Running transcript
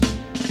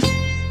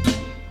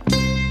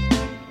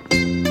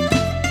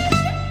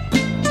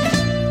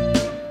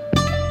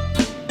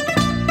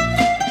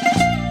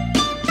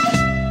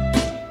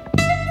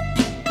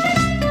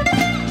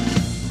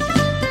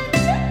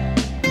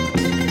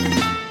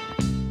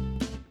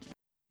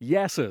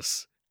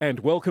Yassis, and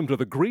welcome to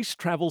the Greece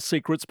Travel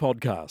Secrets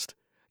podcast.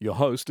 Your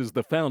host is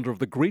the founder of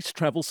the Greece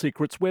Travel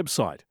Secrets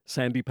website,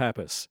 Sandy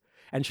Pappas,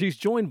 and she's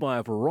joined by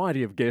a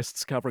variety of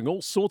guests covering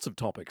all sorts of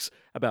topics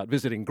about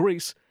visiting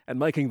Greece and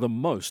making the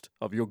most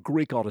of your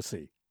Greek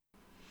odyssey.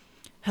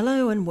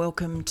 Hello and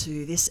welcome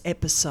to this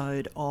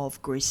episode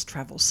of Greece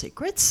Travel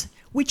Secrets,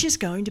 which is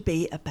going to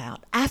be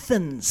about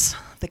Athens,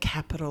 the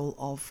capital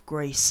of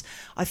Greece.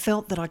 I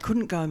felt that I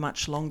couldn't go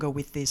much longer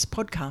with this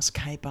podcast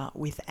caper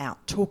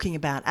without talking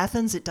about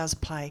Athens. It does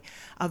play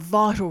a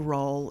vital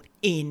role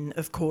in,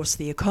 of course,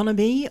 the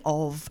economy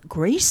of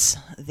Greece,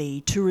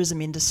 the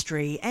tourism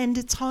industry, and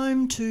it's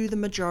home to the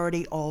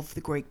majority of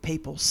the Greek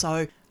people.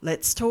 So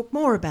let's talk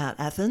more about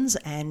Athens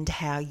and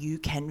how you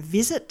can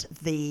visit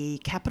the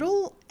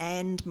capital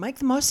and make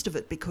the most of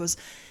it, because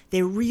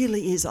there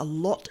really is a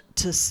lot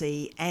to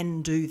see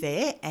and do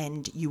there,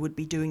 and you would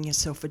be doing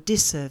yourself a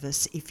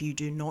disservice if you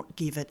do not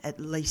give it at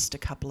least a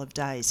couple of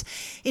days.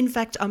 In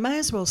fact, I may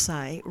as well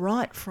say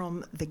right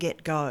from the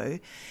get-go,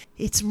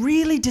 it's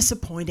really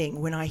disappointing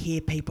when I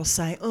hear people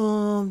say,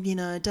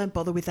 don't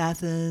bother with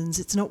Athens,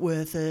 it's not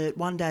worth it,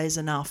 one day is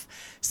enough.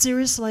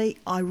 Seriously,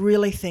 I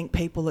really think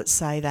people that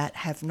say that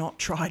have not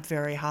tried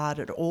very hard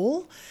at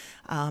all.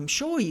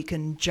 Sure, you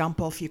can jump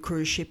off your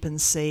cruise ship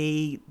and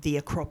see the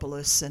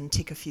Acropolis and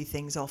tick a few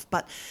things off,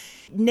 but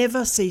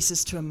never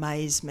ceases to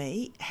amaze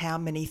me how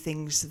many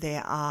things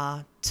there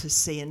are to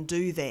see and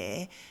do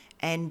there.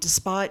 And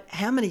despite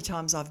how many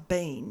times I've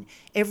been,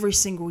 every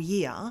single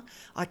year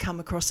I come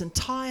across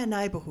entire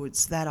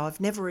neighbourhoods that I've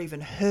never even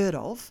heard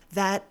of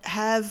that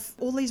have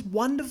all these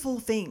wonderful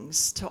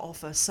things to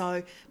offer.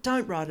 So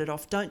don't write it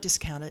off, don't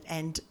discount it,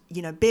 and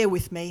bear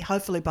with me.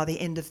 Hopefully by the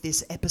end of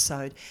this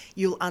episode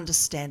you'll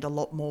understand a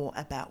lot more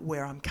about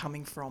where I'm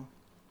coming from.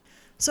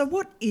 So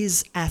what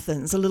is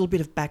Athens? A little bit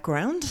of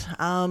background.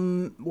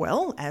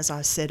 Well, as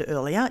I said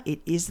earlier,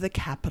 it is the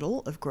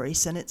capital of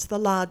Greece and it's the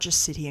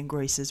largest city in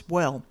Greece as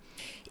well.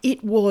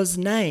 It was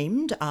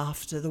named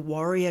after the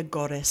warrior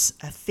goddess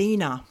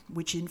Athena,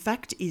 which in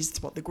fact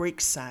is what the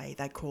Greeks say.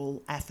 They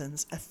call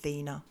Athens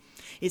Athena.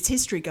 Its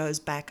history goes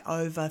back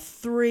over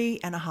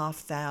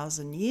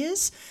 3,500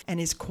 years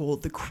and is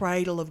called the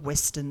cradle of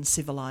Western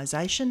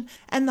civilization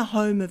and the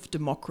home of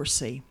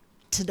democracy.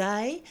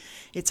 Today,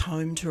 it's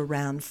home to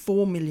around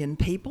 4 million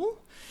people.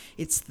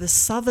 It's the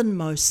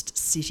southernmost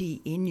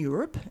city in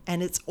Europe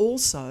and it's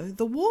also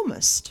the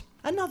warmest.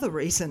 Another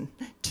reason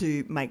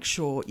to make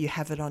sure you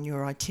have it on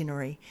your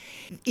itinerary.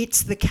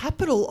 It's the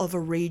capital of a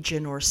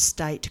region or a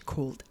state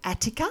called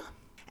Attica,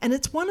 and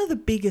it's one of the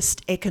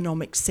biggest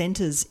economic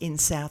centres in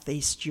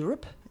Southeast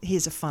Europe.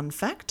 Here's a fun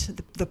fact.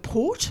 The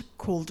port,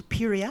 called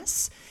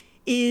Piraeus,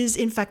 is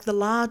in fact the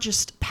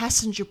largest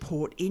passenger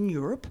port in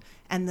Europe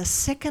and the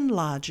second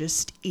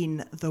largest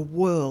in the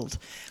world,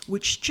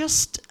 which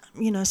just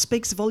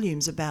speaks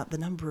volumes about the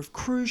number of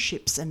cruise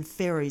ships and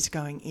ferries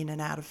going in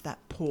and out of that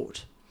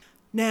port.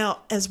 Now,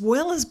 as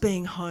well as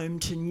being home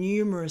to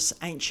numerous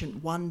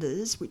ancient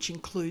wonders, which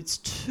includes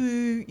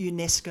 2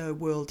 UNESCO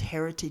World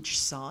Heritage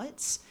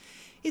Sites,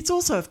 it's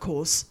also, of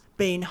course,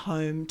 been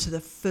home to the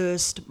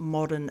first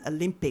modern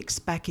Olympics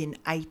back in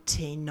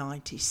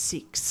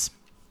 1896.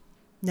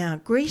 Now,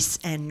 Greece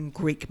and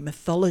Greek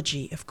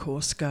mythology, of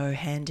course, go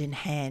hand in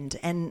hand,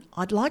 and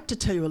I'd like to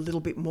tell you a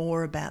little bit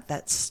more about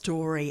that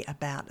story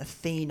about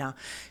Athena.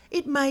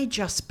 It may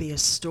just be a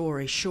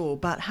story, sure,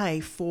 but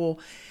hey, for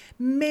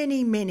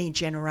many, many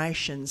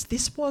generations,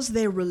 this was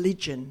their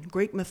religion.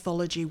 Greek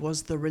mythology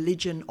was the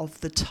religion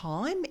of the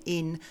time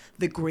in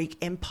the Greek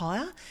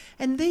Empire,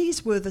 and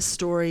these were the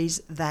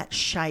stories that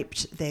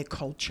shaped their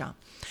culture.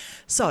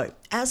 So,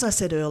 as I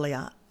said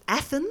earlier,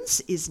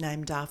 Athens is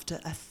named after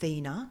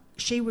Athena.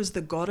 She was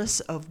the goddess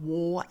of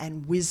war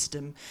and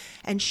wisdom,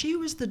 and she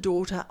was the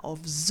daughter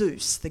of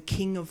Zeus, the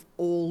king of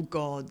all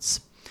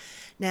gods.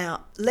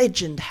 Now,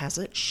 legend has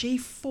it, she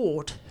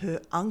fought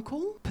her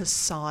uncle,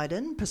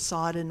 Poseidon.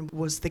 Poseidon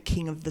was the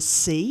king of the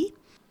sea.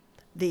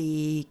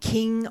 The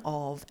king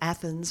of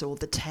Athens, or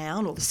the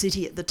town, or the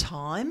city at the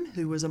time,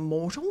 who was a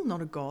mortal,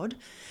 not a god,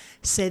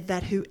 said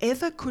that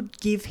whoever could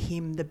give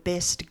him the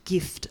best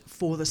gift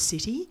for the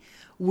city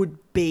would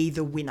be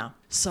the winner.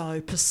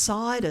 So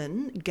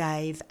Poseidon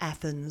gave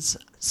Athens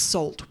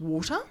salt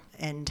water,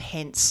 and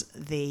hence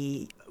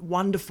the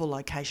wonderful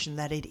location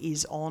that it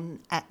is on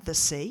at the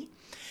sea.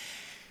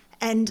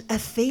 And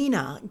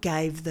Athena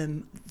gave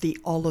them the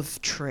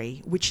olive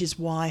tree, which is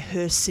why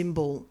her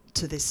symbol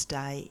to this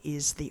day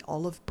is the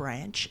olive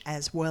branch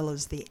as well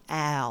as the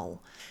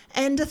owl.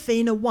 And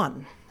Athena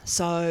won.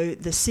 So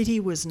the city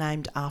was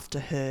named after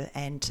her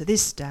and to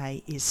this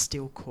day is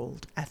still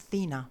called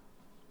Athena.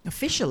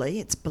 Officially,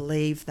 it's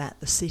believed that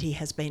the city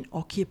has been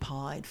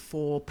occupied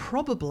for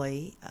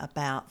probably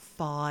about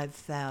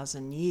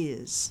 5,000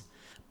 years.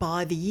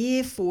 By the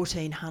year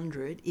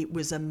 1400, it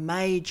was a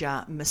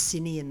major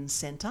Mycenaean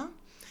centre,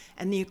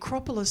 and the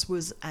Acropolis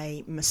was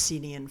a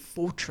Mycenaean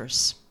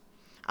fortress.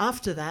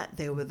 After that,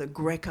 there were the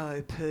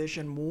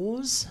Greco-Persian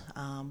Wars,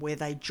 where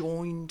they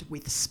joined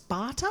with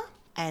Sparta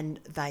and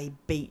they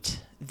beat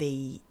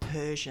the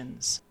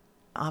Persians.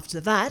 After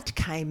that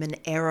came an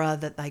era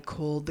that they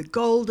called the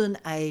Golden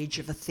Age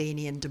of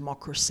Athenian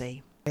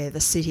democracy, where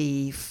the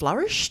city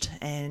flourished,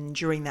 and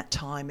during that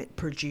time it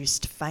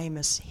produced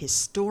famous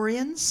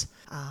historians,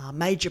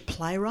 major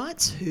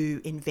playwrights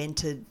who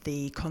invented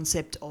the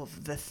concept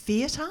of the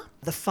theatre.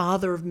 The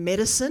father of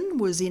medicine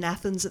was in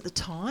Athens at the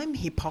time,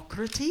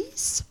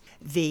 Hippocrates.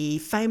 The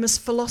famous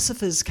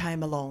philosophers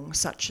came along,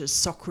 such as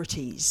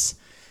Socrates.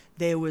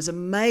 There was a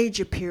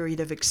major period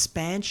of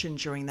expansion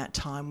during that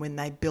time when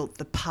they built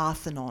the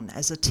Parthenon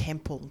as a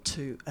temple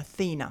to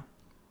Athena.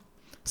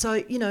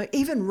 So,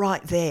 even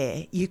right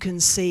there, you can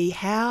see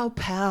how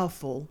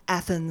powerful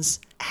Athens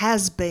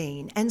has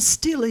been and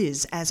still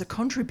is as a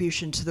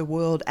contribution to the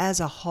world as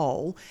a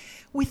whole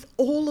with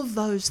all of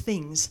those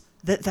things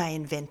that they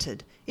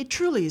invented. It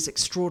truly is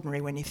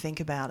extraordinary when you think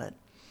about it.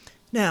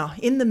 Now,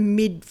 in the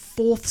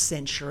mid-4th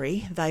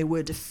century, they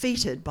were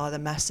defeated by the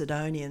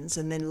Macedonians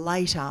and then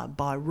later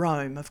by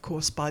Rome. Of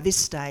course, by this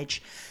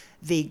stage,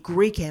 the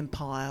Greek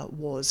Empire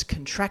was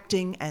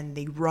contracting and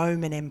the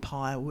Roman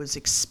Empire was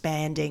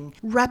expanding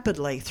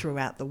rapidly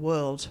throughout the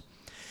world.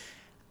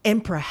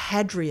 Emperor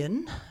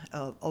Hadrian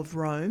of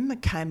Rome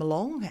came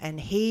along and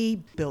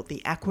he built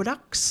the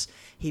aqueducts,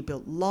 he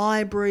built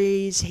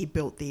libraries, he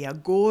built the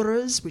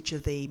agoras, which are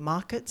the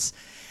markets,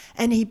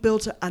 and he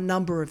built a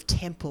number of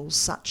temples,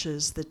 such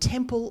as the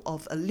Temple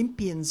of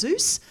Olympian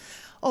Zeus,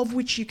 of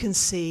which you can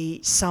see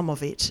some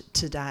of it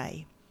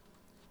today.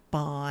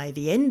 By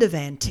the end of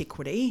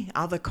antiquity,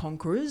 other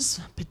conquerors,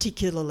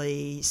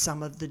 particularly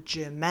some of the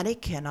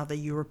Germanic and other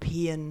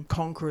European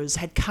conquerors,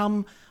 had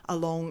come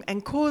along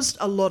and caused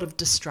a lot of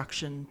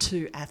destruction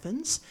to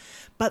Athens,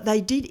 but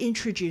they did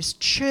introduce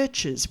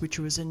churches, which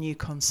was a new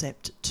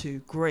concept to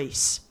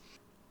Greece.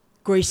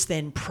 Greece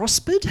then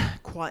prospered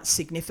quite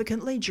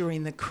significantly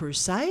during the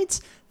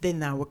Crusades. Then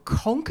they were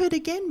conquered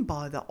again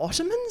by the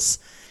Ottomans.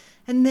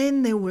 And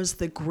then there was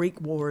the Greek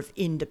War of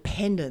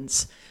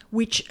Independence,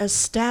 which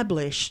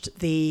established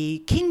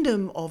the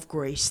Kingdom of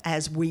Greece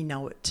as we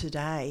know it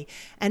today.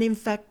 And in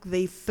fact,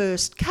 the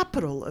first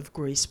capital of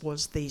Greece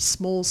was the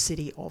small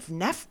city of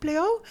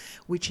Nafplio,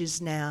 which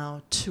is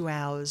now 2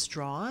 hours'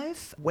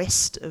 drive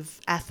west of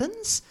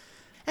Athens.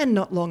 And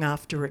not long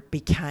after it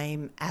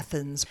became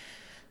Athens.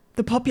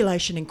 The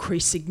population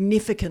increased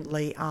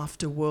significantly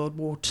after World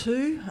War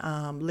II,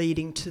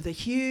 leading to the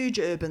huge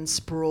urban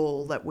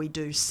sprawl that we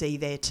do see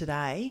there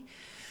today.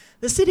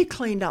 The city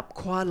cleaned up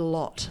quite a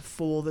lot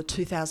for the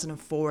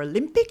 2004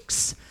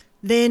 Olympics.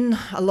 Then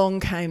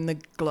along came the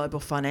global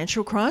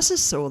financial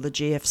crisis, or the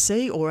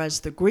GFC, or as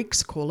the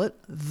Greeks call it,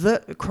 the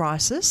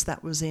crisis.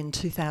 That was in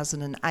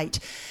 2008.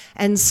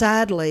 And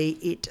sadly,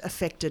 it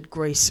affected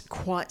Greece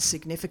quite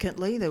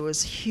significantly. There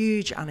was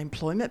huge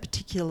unemployment,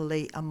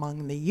 particularly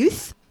among the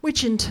youth,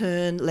 which in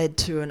turn led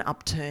to an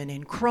upturn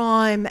in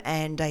crime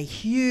and a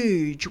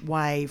huge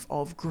wave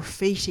of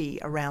graffiti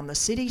around the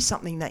city,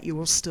 something that you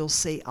will still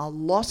see a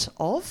lot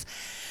of.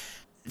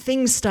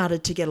 Things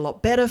started to get a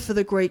lot better for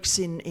the Greeks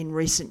in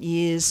recent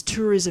years.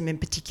 Tourism in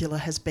particular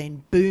has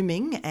been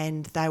booming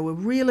and they were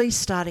really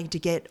starting to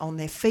get on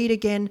their feet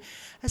again,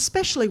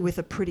 especially with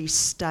a pretty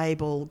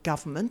stable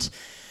government.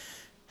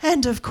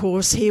 And of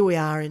course, here we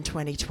are in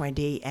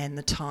 2020 and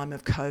the time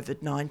of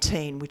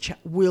COVID-19, which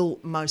will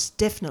most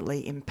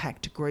definitely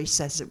impact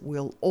Greece, as it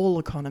will all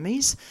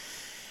economies.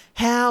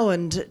 How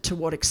and to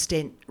what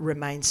extent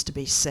remains to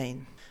be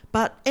seen.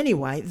 But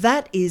anyway,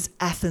 that is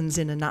Athens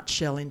in a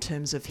nutshell in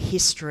terms of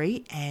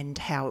history and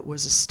how it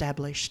was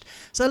established.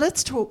 So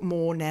let's talk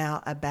more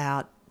now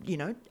about,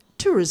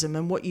 tourism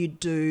and what you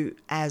do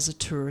as a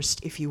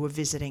tourist if you were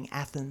visiting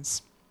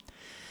Athens.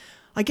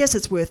 I guess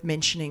it's worth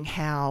mentioning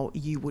how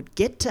you would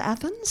get to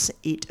Athens.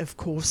 It, of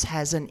course,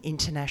 has an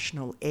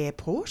international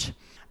airport,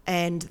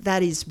 and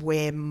that is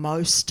where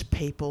most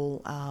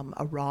people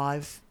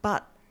arrive.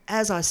 But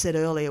as I said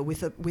earlier,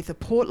 with a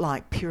port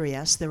like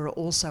Piraeus, there are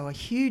also a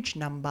huge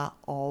number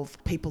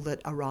of people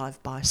that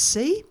arrive by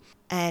sea,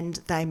 and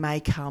they may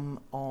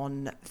come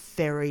on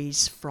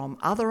ferries from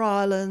other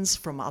islands,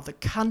 from other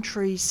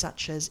countries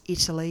such as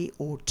Italy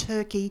or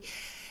Turkey,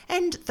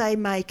 and they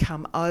may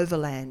come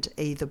overland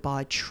either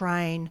by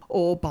train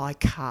or by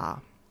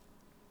car.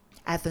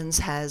 Athens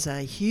has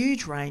a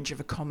huge range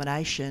of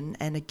accommodation,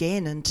 and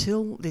again,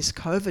 until this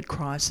COVID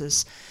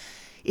crisis,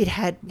 it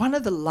had one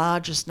of the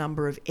largest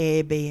number of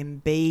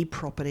Airbnb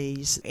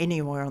properties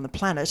anywhere on the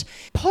planet,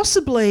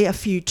 possibly a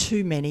few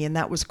too many, and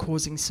that was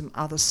causing some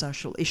other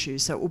social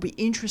issues. So it will be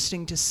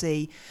interesting to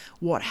see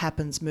what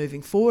happens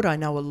moving forward. I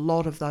know a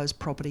lot of those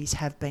properties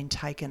have been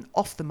taken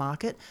off the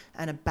market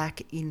and are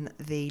back in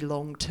the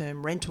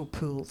long-term rental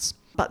pools.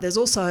 But there's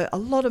also a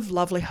lot of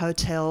lovely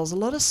hotels, a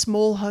lot of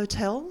small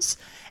hotels,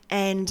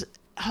 and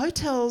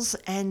hotels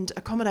and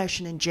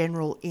accommodation in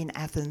general in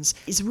Athens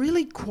is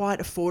really quite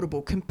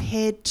affordable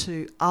compared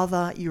to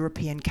other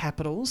European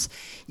capitals.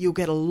 You'll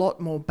get a lot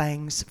more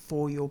bangs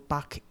for your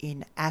buck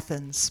in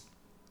Athens.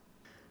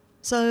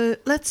 So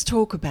let's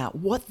talk about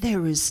what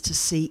there is to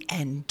see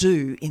and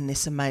do in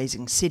this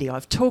amazing city.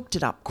 I've talked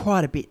it up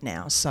quite a bit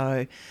now,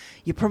 so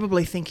you're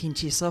probably thinking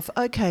to yourself,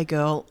 okay,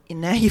 girl,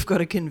 now you've got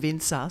to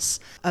convince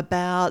us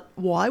about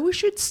why we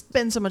should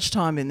spend so much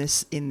time in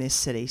this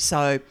city.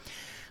 So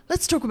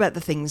let's talk about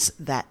the things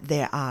that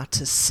there are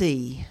to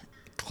see.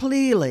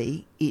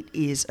 Clearly, it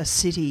is a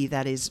city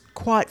that is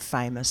quite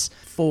famous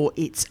for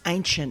its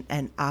ancient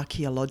and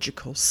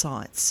archaeological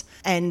sites,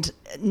 and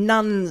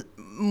none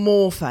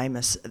more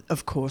famous,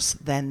 of course,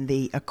 than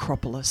the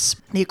Acropolis.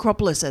 The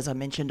Acropolis, as I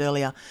mentioned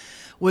earlier,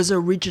 was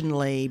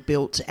originally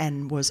built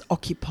and was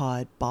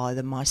occupied by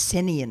the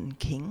Mycenaean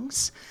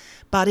kings,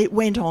 but it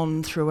went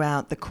on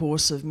throughout the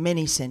course of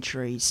many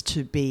centuries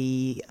to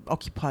be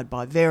occupied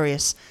by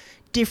various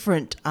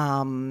different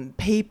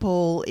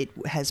people. It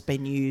has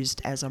been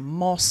used as a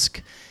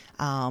mosque.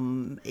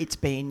 It's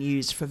been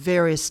used for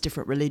various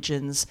different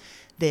religions.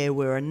 There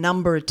were a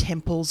number of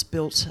temples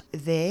built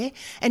there.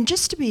 And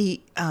just to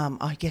be,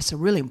 I guess, a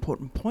really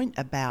important point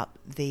about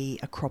the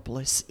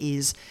Acropolis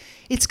is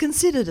it's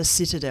considered a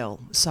citadel,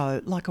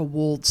 so like a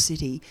walled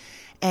city.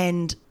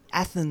 And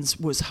Athens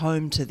was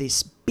home to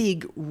this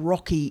big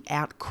rocky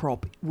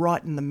outcrop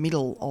right in the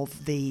middle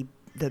of the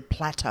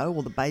plateau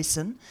or the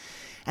basin.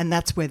 And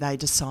that's where they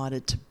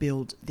decided to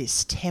build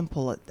this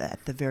temple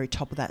at the very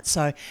top of that.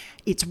 So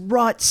it's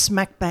right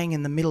smack bang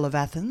in the middle of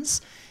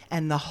Athens,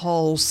 and the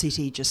whole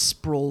city just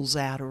sprawls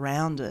out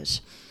around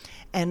it.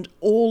 And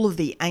all of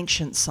the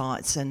ancient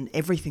sites and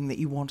everything that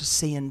you want to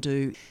see and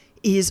do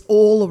is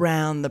all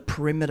around the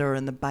perimeter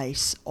and the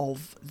base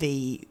of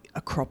the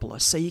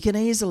Acropolis. So you can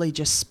easily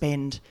just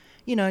spend,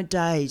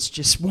 days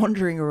just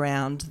wandering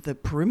around the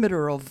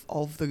perimeter of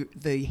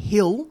the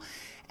hill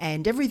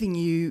and everything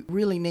you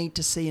really need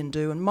to see and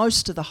do. And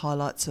most of the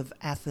highlights of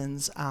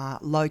Athens are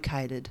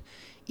located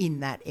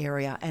in that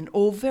area and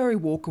all very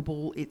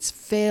walkable. It's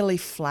fairly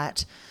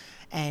flat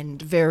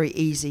and very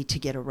easy to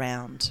get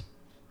around.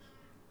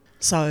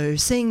 So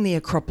seeing the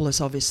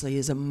Acropolis obviously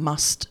is a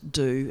must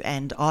do,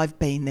 and I've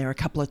been there a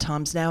couple of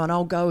times now and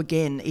I'll go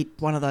again. It's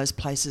one of those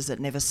places that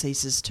never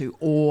ceases to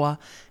awe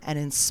and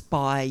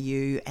inspire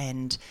you,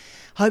 and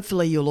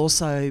hopefully you'll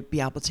also be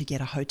able to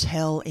get a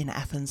hotel in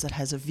Athens that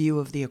has a view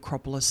of the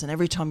Acropolis, and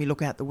every time you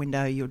look out the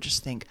window you'll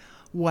just think,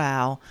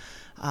 wow.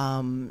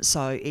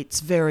 So it's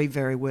very,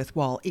 very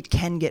worthwhile. It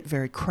can get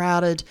very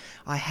crowded.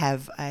 I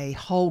have a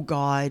whole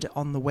guide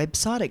on the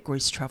website at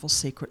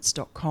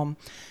greecetravelsecrets.com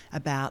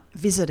about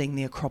visiting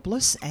the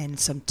Acropolis and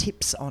some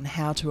tips on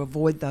how to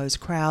avoid those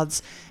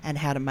crowds and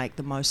how to make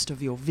the most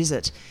of your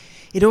visit.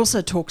 It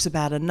also talks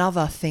about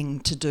another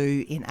thing to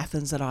do in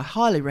Athens that I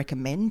highly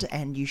recommend,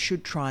 and you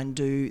should try and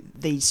do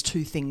these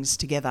two things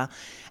together,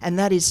 and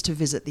that is to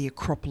visit the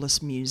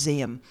Acropolis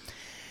Museum.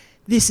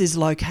 This is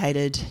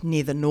located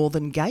near the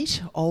northern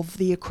gate of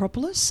the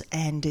Acropolis,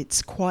 and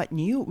it's quite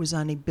new. It was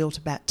only built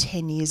about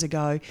 10 years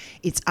ago.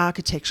 It's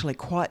architecturally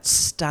quite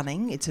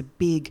stunning. It's a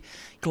big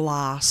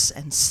glass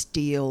and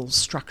steel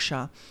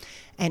structure.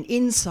 And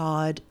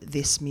inside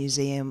this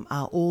museum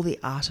are all the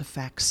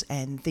artefacts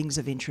and things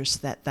of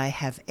interest that they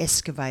have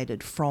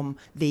excavated from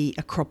the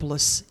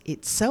Acropolis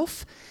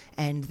itself,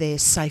 and they're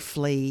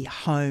safely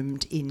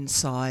homed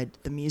inside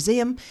the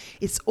museum.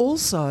 It's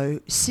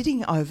also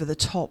sitting over the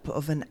top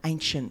of an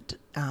ancient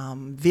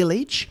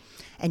village,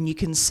 and you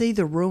can see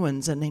the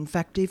ruins and in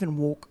fact even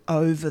walk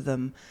over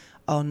them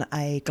on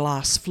a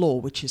glass floor,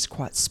 which is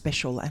quite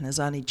special and has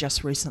only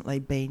just recently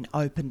been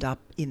opened up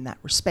in that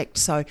respect.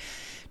 So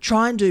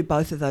try and do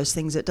both of those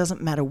things. It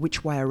doesn't matter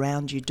which way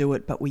around you do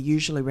it, but we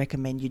usually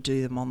recommend you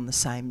do them on the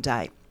same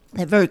day.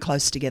 They're very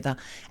close together,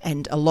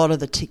 and a lot of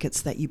the tickets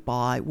that you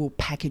buy will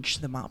package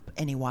them up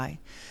anyway.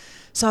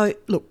 So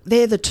look,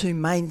 they're the two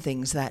main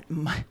things that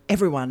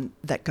everyone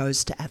that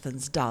goes to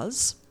Athens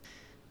does.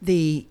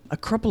 The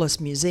Acropolis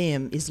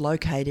Museum is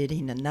located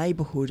in a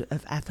neighbourhood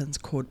of Athens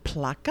called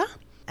Plaka,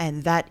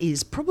 and that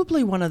is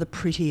probably one of the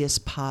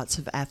prettiest parts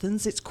of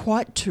Athens. It's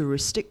quite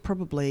touristic,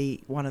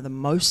 probably one of the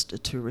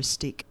most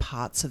touristic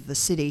parts of the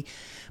city,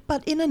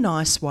 but in a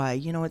nice way.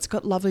 It's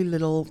got lovely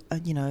little,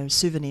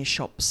 souvenir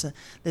shops.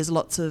 There's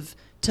lots of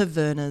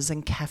tavernas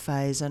and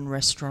cafes and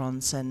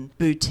restaurants and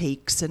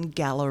boutiques and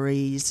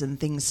galleries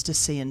and things to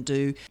see and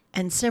do.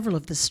 And several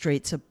of the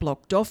streets are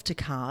blocked off to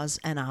cars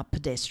and are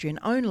pedestrian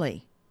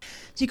only.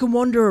 So you can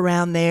wander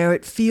around there.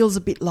 It feels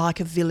a bit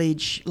like a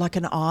village, like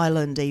an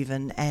island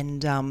even,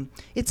 and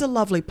it's a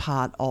lovely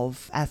part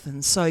of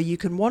Athens. So you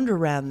can wander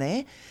around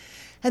there,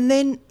 and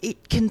then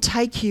it can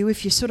take you,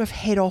 if you sort of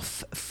head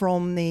off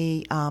from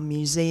the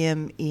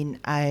museum in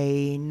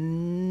a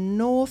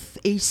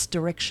northeast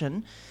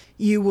direction,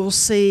 you will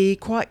see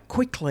quite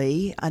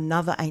quickly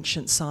another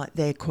ancient site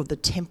there called the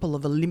Temple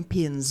of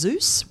Olympian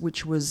Zeus,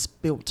 which was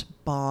built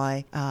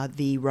by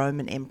the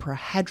Roman Emperor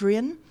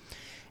Hadrian.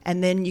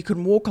 And then you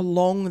can walk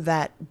along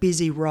that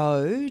busy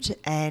road,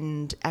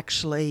 and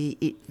actually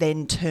it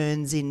then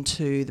turns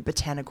into the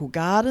botanical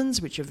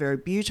gardens, which are very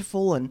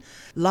beautiful and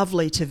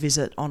lovely to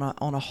visit on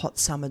a hot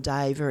summer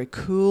day, very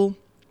cool.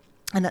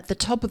 And at the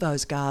top of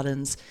those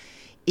gardens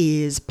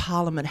is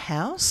Parliament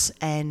House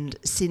and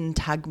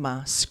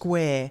Syntagma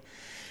Square,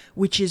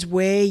 which is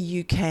where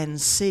you can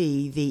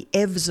see the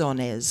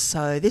Evzones.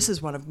 So this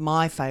is one of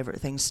my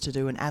favourite things to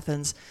do in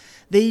Athens.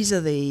 These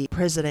are the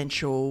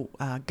presidential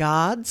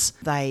guards.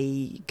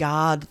 They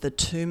guard the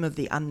tomb of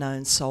the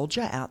unknown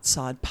soldier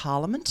outside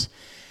Parliament.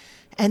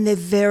 And they're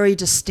very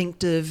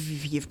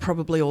distinctive. You've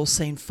probably all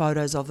seen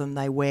photos of them.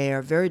 They wear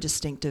a very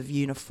distinctive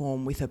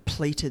uniform with a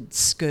pleated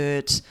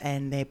skirt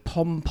and their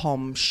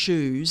pom-pom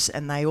shoes.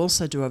 And they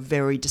also do a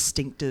very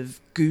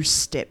distinctive goose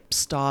step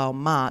style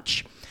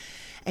march.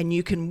 And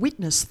you can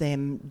witness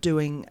them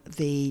doing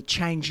the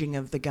changing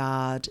of the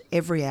guard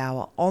every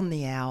hour on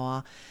the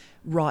hour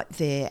right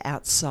there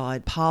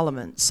outside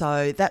Parliament.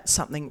 So that's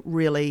something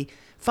really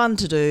fun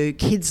to do.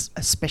 Kids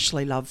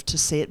especially love to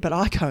see it, but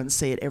I go and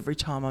see it every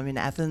time I'm in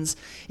Athens.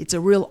 It's a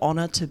real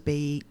honour to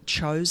be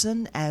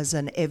chosen as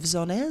an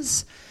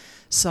Evzones.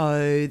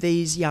 So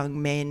these young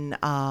men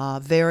are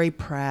very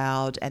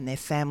proud, and their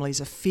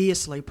families are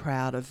fiercely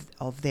proud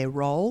of their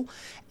role,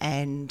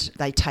 and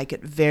they take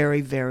it very,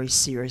 very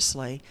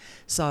seriously.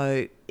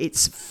 So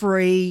it's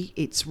free,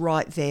 it's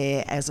right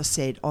there, as I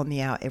said, on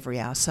the hour, every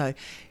hour. So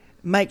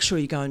make sure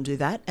you go and do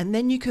that. And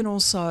then you can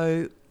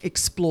also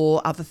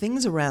explore other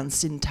things around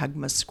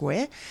Syntagma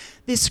Square.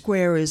 This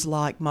square is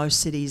like most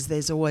cities.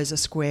 There's always a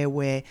square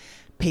where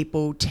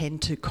people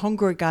tend to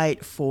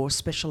congregate for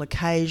special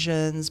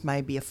occasions,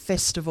 maybe a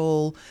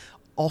festival,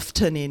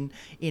 often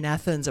in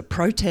Athens a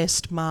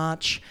protest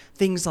march,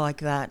 things like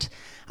that.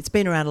 It's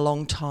been around a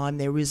long time.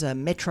 There is a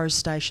metro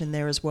station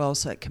there as well,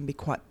 so it can be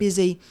quite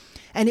busy.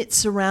 And it's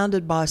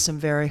surrounded by some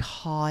very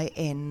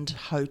high-end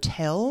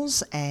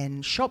hotels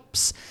and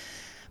shops,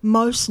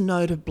 most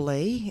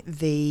notably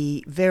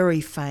the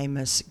very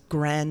famous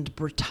Grand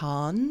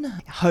Bretagne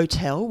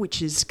Hotel,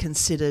 which is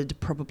considered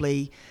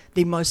probably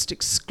the most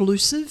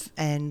exclusive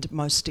and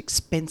most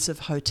expensive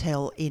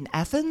hotel in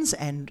Athens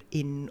and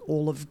in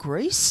all of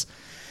Greece.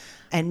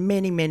 And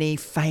many, many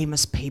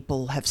famous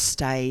people have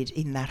stayed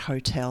in that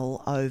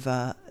hotel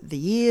over the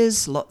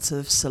years. Lots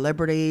of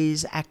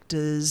celebrities,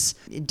 actors,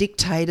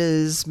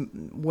 dictators,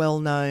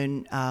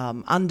 well-known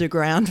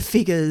underground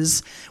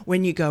figures.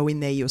 When you go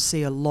in there, you'll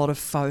see a lot of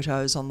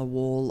photos on the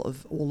wall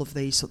of all of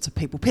these sorts of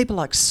people. People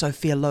like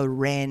Sophia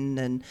Loren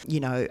and,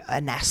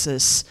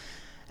 Onassis.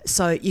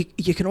 So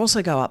you can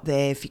also go up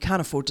there if you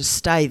can't afford to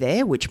stay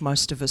there, which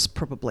most of us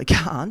probably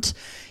can't.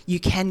 You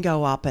can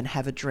go up and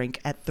have a drink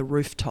at the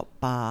rooftop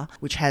bar,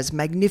 which has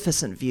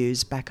magnificent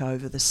views back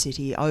over the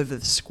city, over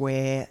the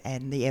square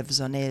and the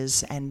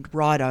Evzones, and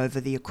right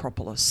over the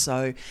Acropolis.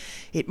 So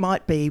it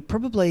might be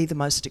probably the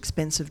most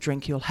expensive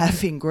drink you'll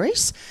have in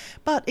Greece,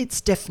 but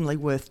it's definitely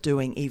worth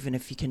doing even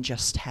if you can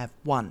just have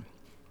one.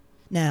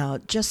 Now,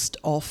 just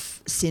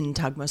off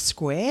Syntagma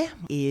Square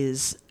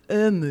is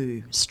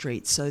Ermou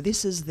Street. So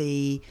this is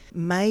the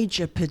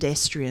major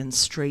pedestrian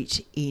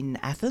street in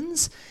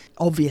Athens.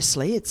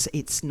 Obviously,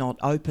 it's not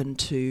open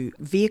to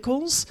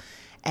vehicles,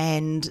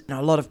 and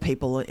a lot of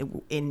people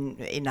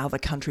in other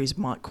countries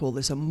might call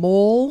this a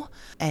mall,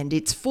 and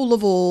it's full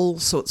of all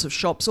sorts of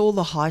shops. All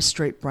the high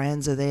street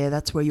brands are there.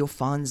 That's where you'll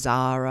find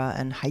Zara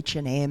and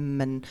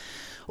H&M and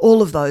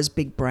all of those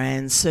big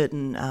brands,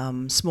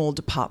 certain small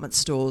department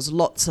stores,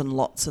 lots and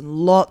lots and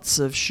lots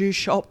of shoe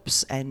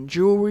shops and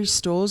jewellery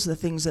stores, the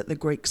things that the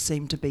Greeks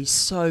seem to be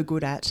so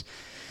good at.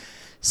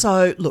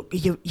 So, look,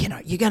 you're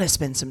going to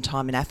spend some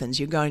time in Athens.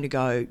 You're going to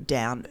go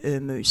down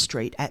Ermou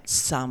Street at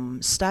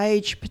some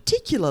stage,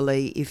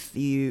 particularly if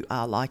you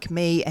are like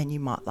me and you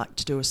might like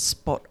to do a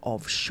spot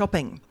of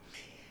shopping.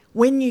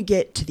 When you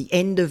get to the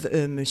end of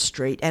Ermou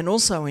Street, and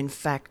also, in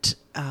fact,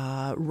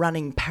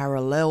 running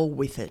parallel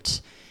with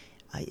it,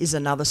 is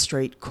another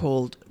street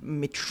called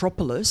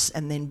Metropolis,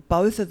 and then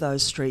both of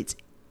those streets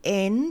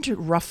end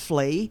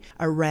roughly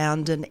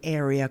around an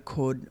area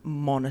called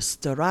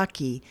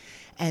Monastiraki.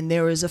 And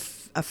there is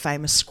a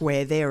famous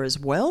square there as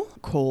well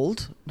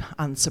called,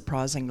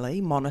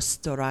 unsurprisingly,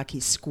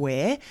 Monastiraki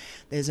Square.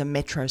 There's a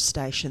metro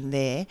station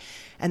there.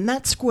 And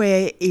that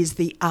square is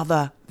the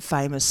other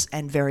famous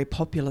and very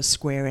popular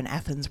square in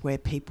Athens where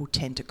people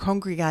tend to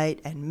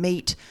congregate and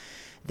meet.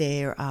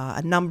 There are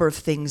a number of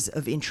things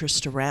of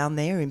interest around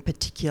there, in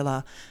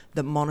particular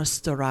the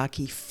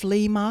Monastiraki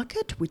Flea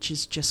Market, which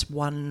is just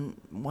one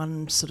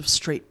sort of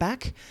street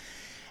back,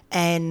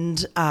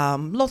 and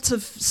lots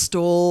of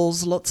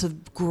stalls, lots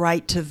of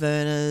great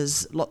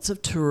tavernas, lots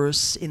of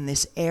tourists in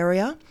this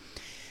area.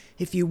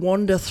 If you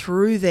wander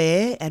through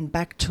there and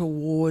back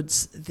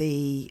towards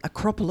the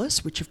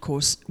Acropolis, which of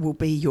course will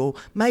be your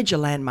major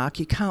landmark,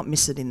 you can't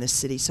miss it in this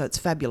city, so it's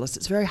fabulous.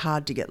 It's very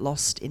hard to get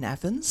lost in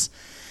Athens.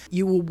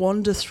 You will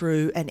wander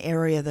through an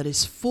area that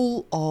is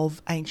full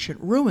of ancient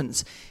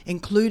ruins,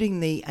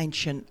 including the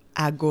ancient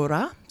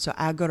agora. So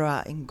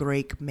agora in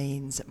Greek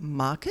means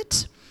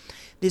market.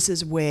 This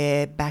is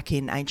where back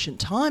in ancient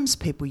times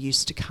people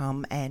used to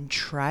come and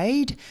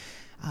trade.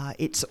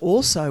 It's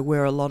also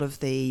where a lot of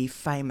the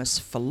famous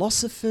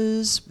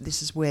philosophers,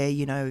 this is where,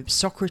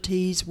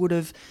 Socrates would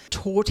have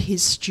taught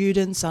his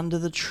students under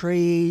the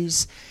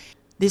trees.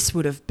 This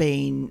would have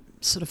been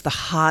sort of the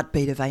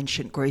heartbeat of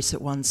ancient Greece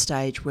at one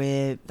stage,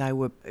 where they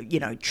were,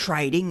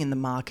 trading in the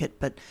market,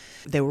 but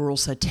there were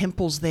also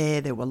temples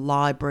there were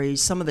libraries.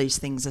 Some of these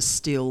things are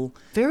still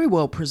very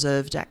well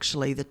preserved,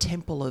 actually. The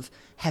Temple of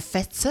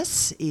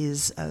Hephaestus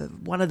is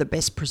one of the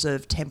best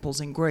preserved temples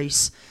in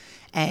Greece,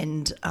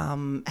 and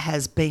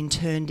has been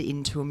turned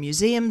into a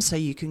museum, so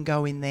you can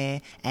go in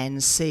there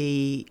and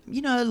see,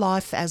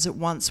 life as it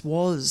once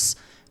was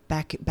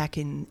back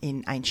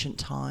in ancient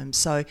times.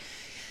 So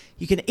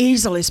you can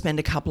easily spend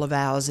a couple of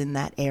hours in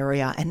that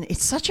area, and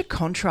it's such a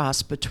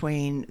contrast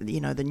between,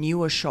 the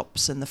newer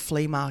shops and the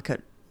flea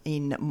market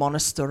in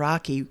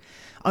Monastiraki,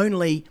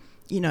 only,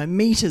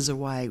 metres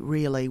away,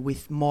 really,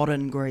 with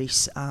modern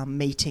Greece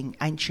meeting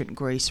ancient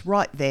Greece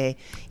right there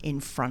in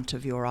front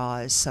of your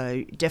eyes.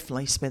 So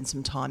definitely spend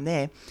some time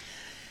there.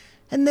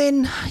 And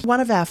then one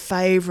of our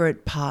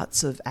favourite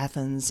parts of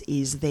Athens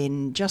is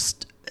then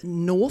just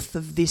north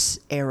of this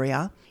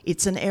area.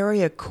 It's an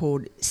area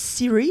called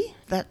Syri.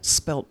 That's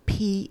spelt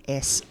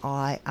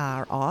P-S-I-R-I,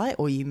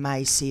 or you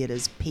may see it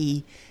as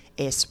P-S-Y-R-I.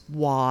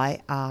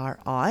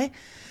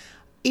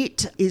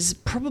 It is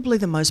probably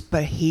the most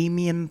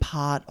bohemian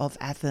part of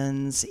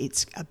Athens.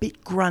 It's a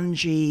bit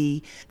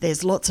grungy.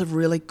 There's lots of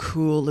really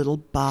cool little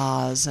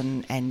bars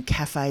and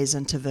cafes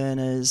and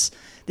tavernas.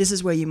 This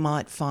is where you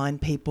might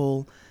find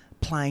people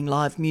playing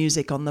live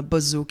music on the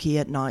bouzouki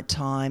at night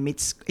time.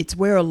 It's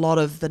where a lot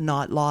of the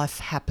nightlife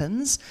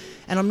happens.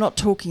 And I'm not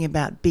talking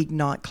about big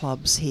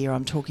nightclubs here.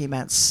 I'm talking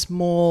about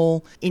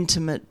small,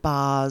 intimate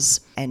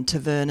bars and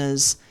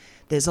tavernas.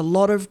 There's a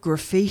lot of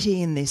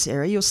graffiti in this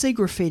area. You'll see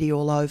graffiti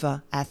all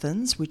over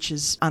Athens, which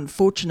is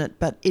unfortunate,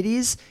 but it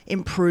is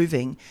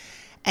improving.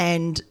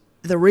 And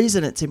the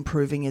reason it's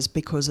improving is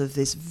because of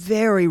this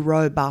very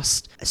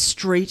robust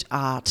street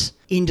art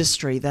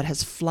industry that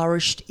has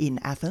flourished in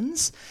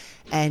Athens.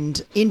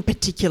 And in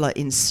particular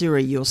in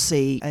Syri, you'll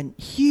see a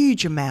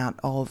huge amount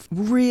of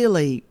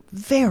really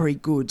very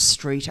good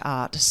street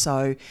art.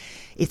 So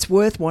it's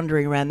worth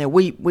wandering around there.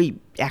 We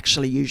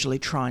actually usually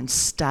try and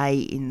stay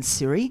in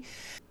Syri,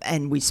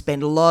 and we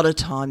spend a lot of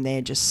time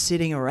there just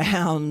sitting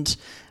around,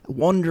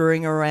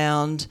 wandering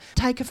around.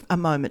 Take a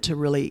moment to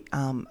really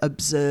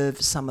observe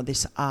some of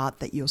this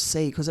art that you'll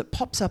see, because it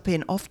pops up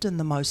in often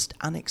the most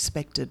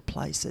unexpected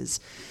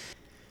places.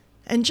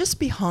 And just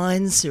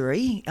behind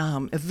Syri,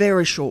 a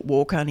very short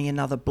walk, only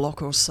another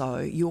block or so,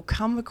 you'll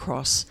come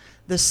across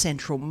the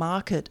central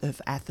market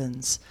of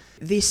Athens.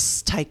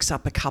 This takes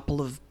up a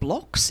couple of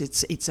blocks.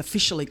 It's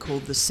officially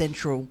called the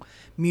Central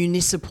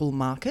Municipal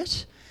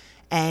Market.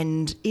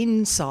 And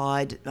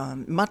inside,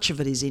 much of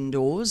it is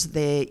indoors.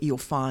 There you'll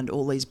find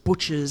all these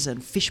butchers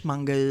and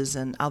fishmongers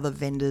and other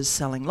vendors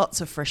selling lots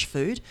of fresh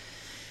food.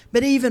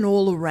 But even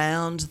all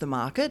around the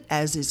market,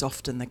 as is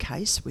often the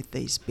case with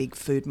these big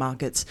food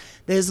markets,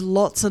 there's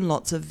lots and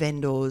lots of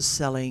vendors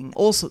selling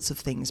all sorts of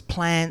things,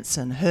 plants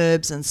and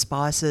herbs and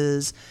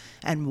spices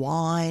and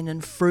wine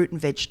and fruit and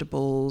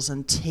vegetables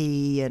and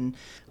tea. And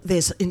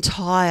there's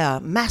entire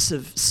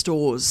massive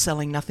stores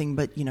selling nothing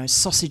but,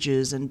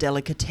 sausages and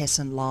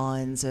delicatessen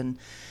lines, and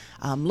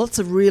lots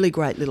of really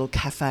great little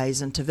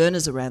cafes and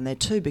tavernas around there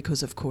too,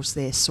 because of course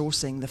they're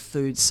sourcing the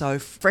food so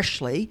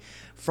freshly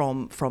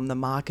from the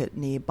market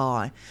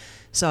nearby.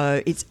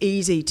 So it's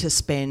easy to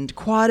spend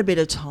quite a bit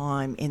of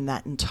time in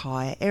that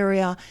entire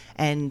area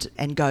and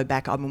go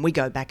back. I mean, we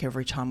go back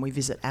every time we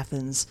visit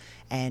Athens,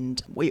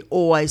 and we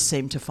always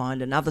seem to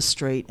find another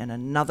street and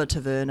another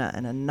taverna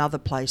and another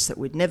place that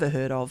we'd never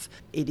heard of.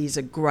 It is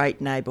a great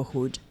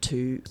neighbourhood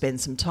to spend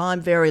some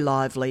time, very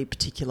lively,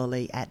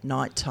 particularly at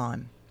night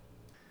time.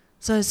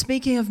 So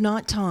speaking of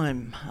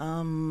nighttime,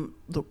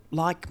 look,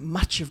 like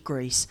much of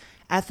Greece,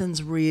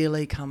 Athens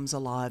really comes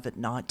alive at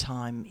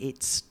nighttime.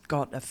 It's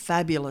got a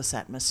fabulous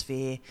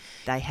atmosphere.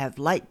 They have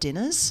late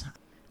dinners.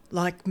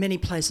 Like many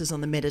places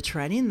on the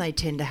Mediterranean, they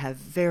tend to have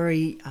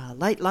very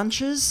late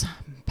lunches,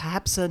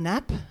 perhaps a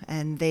nap,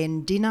 and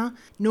then dinner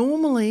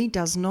normally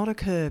does not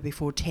occur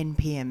before 10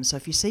 p.m. So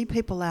if you see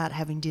people out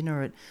having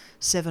dinner at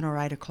 7 or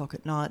 8 o'clock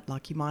at night,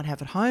 like you might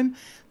have at home,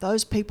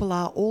 those people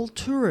are all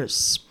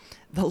tourists.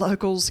 The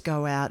locals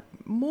go out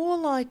more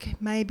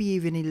like maybe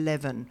even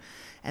 11,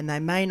 and they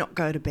may not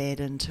go to bed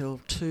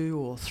until 2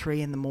 or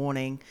 3 in the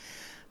morning,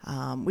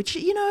 which,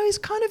 is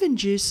kind of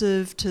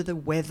conducive to the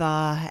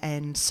weather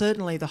and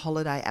certainly the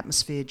holiday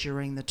atmosphere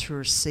during the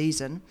tourist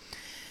season.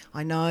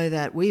 I know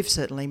that we've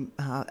certainly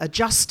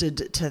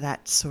adjusted to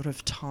that sort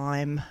of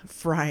time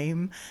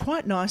frame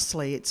quite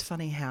nicely. It's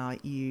funny how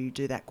you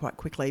do that quite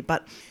quickly.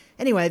 But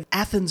anyway,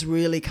 Athens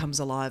really comes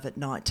alive at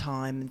night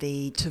time.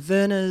 The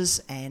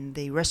tavernas and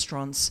the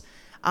restaurants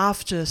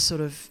after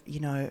sort of,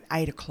 8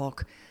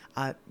 o'clock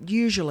are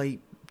usually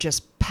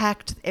just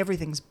packed,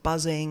 everything's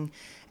buzzing,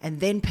 and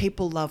then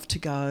people love to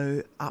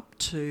go up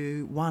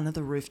to one of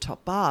the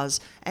rooftop bars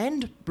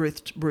and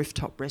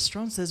rooftop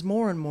restaurants. There's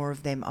more and more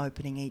of them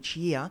opening each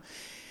year.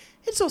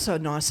 It's also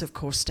nice, of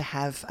course, to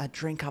have a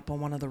drink up on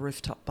one of the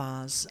rooftop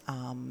bars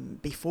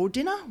before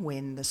dinner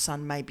when the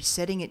sun may be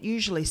setting. It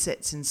usually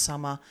sets in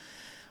summer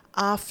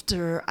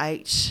after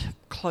 8,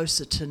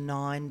 closer to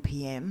 9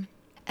 p.m.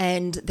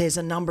 And there's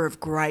a number of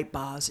great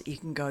bars that you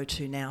can go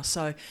to now.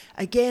 So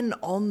again,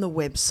 on the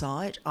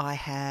website, I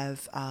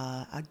have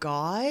a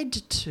guide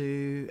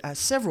to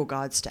several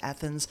guides to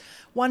Athens.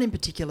 One in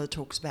particular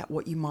talks about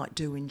what you might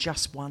do in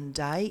just one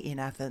day in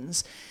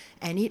Athens.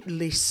 And it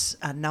lists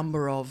a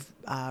number of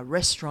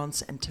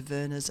restaurants and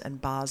tavernas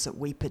and bars that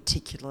we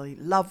particularly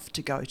love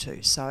to go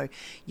to. So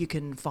you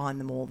can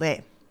find them all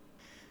there.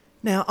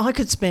 Now, I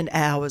could spend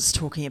hours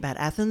talking about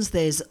Athens.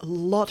 There's a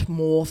lot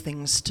more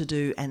things to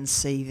do and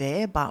see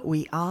there, but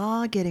we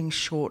are getting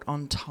short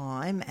on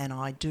time and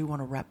I do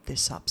want to wrap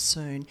this up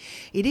soon.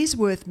 It is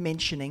worth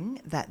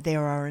mentioning that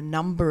there are a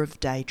number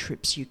of day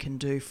trips you can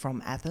do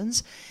from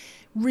Athens.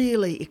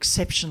 Really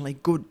exceptionally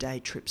good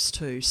day trips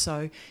too.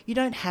 So you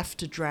don't have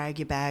to drag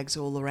your bags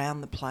all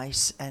around the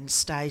place and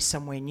stay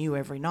somewhere new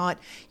every night.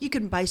 You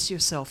can base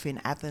yourself in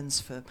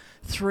Athens for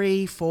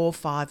 3, 4,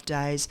 5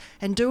 days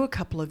and do a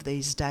couple of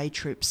these day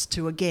trips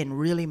to, again,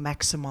 really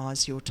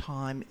maximise your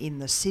time in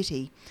the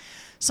city.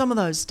 Some of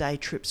those day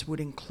trips would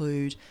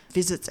include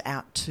visits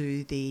out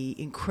to the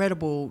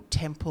incredible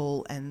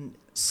temple and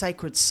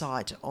sacred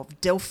site of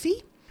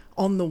Delphi.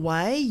 On the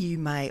way, you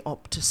may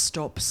opt to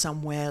stop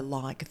somewhere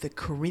like the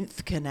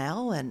Corinth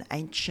Canal and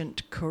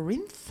ancient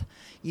Corinth.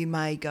 You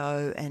may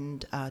go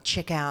and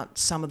check out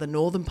some of the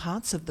northern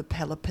parts of the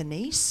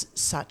Peloponnese,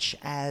 such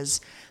as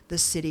the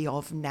city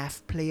of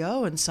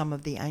Nafplio and some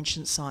of the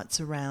ancient sites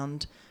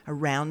around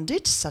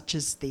it, such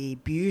as the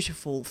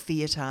beautiful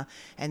theatre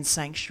and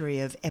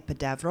sanctuary of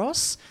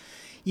Epidavros.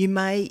 You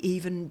may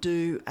even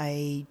do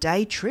a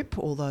day trip,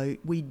 although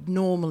we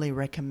normally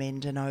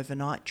recommend an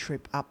overnight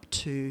trip up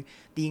to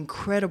the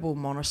incredible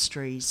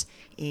monasteries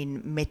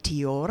in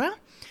Meteora.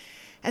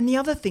 And the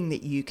other thing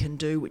that you can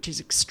do, which is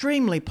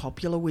extremely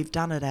popular, we've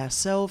done it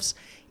ourselves,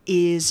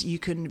 is you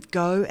can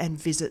go and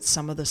visit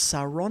some of the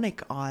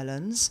Saronic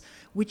Islands,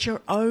 which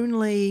are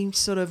only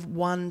sort of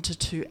 1 to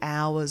 2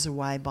 hours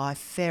away by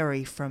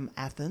ferry from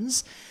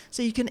Athens.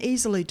 So you can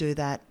easily do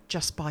that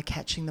just by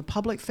catching the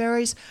public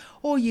ferries,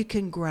 or you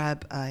can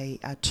grab a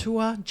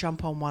tour,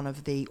 jump on one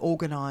of the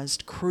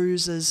organised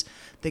cruises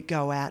that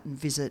go out and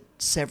visit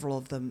several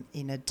of them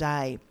in a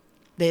day.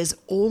 There's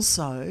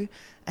also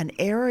an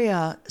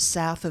area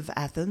south of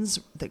Athens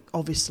that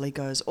obviously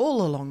goes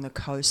all along the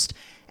coast,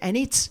 and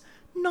it's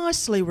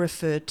nicely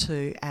referred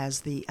to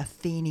as the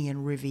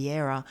Athenian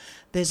Riviera.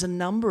 There's a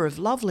number of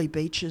lovely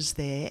beaches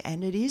there,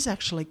 and it is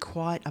actually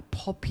quite a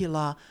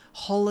popular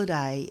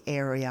holiday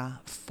area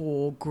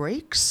for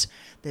Greeks.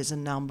 There's a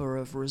number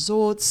of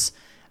resorts,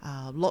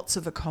 lots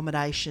of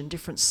accommodation,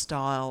 different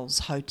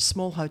styles,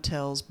 small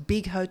hotels,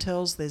 big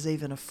hotels. There's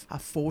even a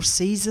Four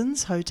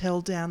Seasons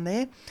hotel down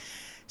there.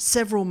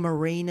 Several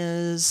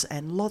marinas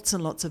and lots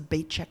of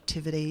beach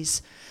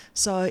activities.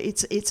 So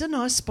it's a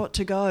nice spot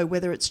to go,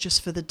 whether it's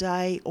just for the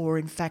day or,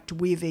 in fact,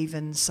 we've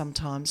even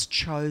sometimes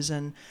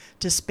chosen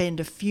to spend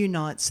a few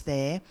nights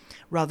there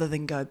rather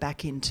than go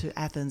back into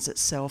Athens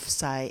itself,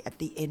 say, at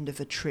the end of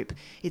a trip.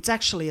 It's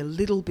actually a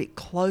little bit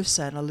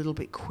closer and a little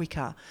bit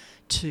quicker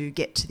to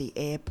get to the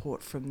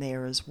airport from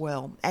there as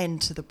well,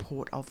 and to the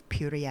port of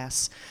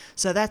Piraeus.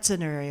 So that's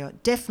an area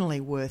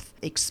definitely worth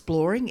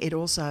exploring. It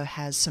also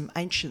has some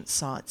ancient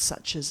sites,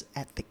 such as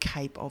at the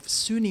Cape of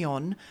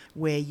Sunion,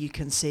 where you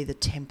can see the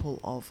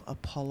Temple of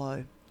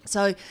Apollo.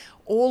 So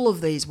all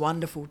of these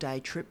wonderful day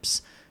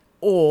trips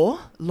or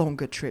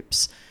longer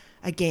trips,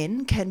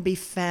 again, can be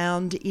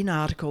found in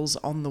articles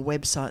on the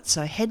website.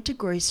 So head to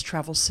Greece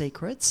Travel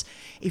Secrets.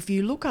 If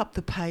you look up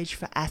the page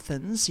for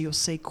Athens, you'll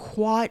see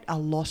quite a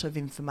lot of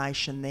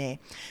information there.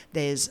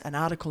 There's an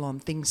article on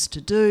things to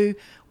do,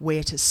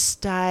 where to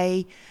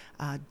stay,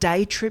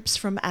 day trips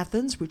from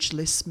Athens, which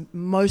lists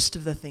most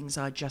of the things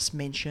I just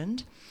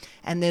mentioned.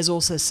 And there's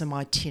also some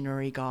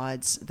itinerary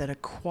guides that are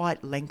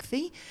quite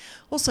lengthy.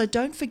 Also,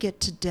 don't forget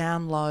to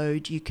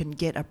download. You can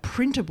get a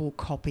printable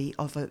copy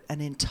of an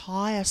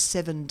entire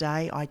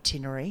 7-day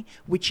itinerary,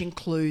 which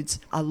includes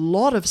a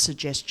lot of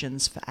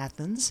suggestions for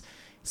Athens.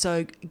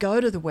 So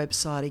go to the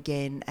website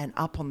again, and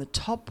up on the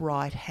top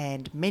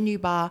right-hand menu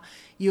bar,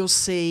 you'll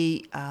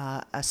see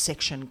a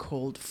section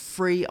called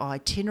Free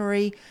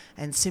Itinerary,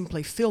 and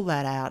simply fill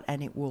that out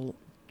and it will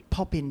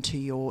pop into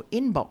your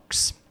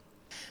inbox.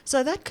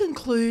 So that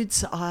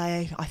concludes,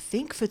 I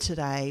think, for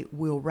today.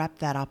 We'll wrap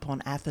that up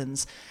on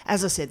Athens.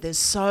 As I said, there's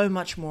so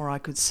much more I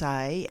could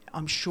say.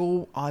 I'm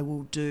sure I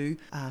will do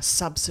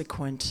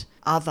subsequent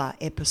other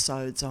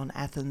episodes on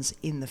Athens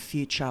in the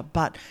future,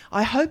 but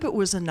I hope it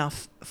was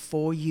enough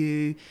for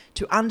you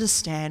to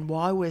understand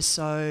why we're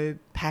so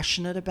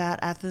passionate about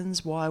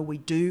Athens, why we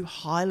do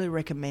highly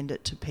recommend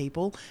it to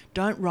people.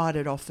 Don't write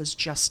it off as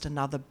just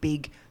another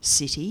big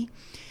city.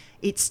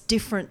 It's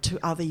different to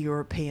other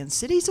European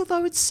cities,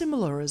 although it's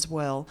similar as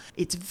well.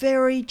 It's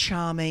very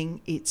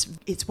charming.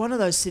 It's one of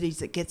those cities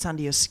that gets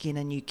under your skin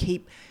and you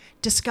keep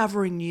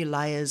discovering new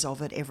layers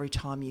of it every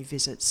time you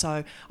visit.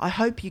 So I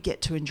hope you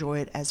get to enjoy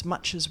it as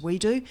much as we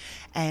do,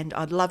 and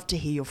I'd love to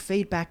hear your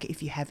feedback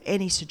if you have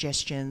any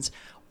suggestions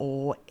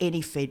or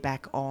any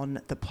feedback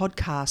on the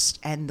podcast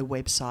and the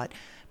website.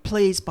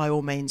 Please, by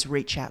all means,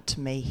 reach out to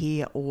me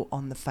here or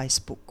on the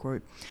Facebook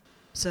group.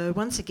 So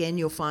once again,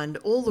 you'll find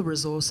all the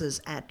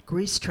resources at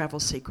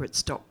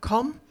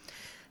greecetravelsecrets.com.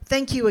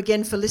 Thank you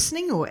again for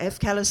listening, or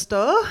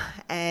Evkalisto,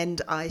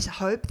 and I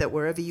hope that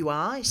wherever you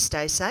are,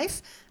 stay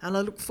safe, and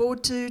I look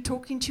forward to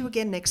talking to you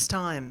again next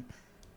time.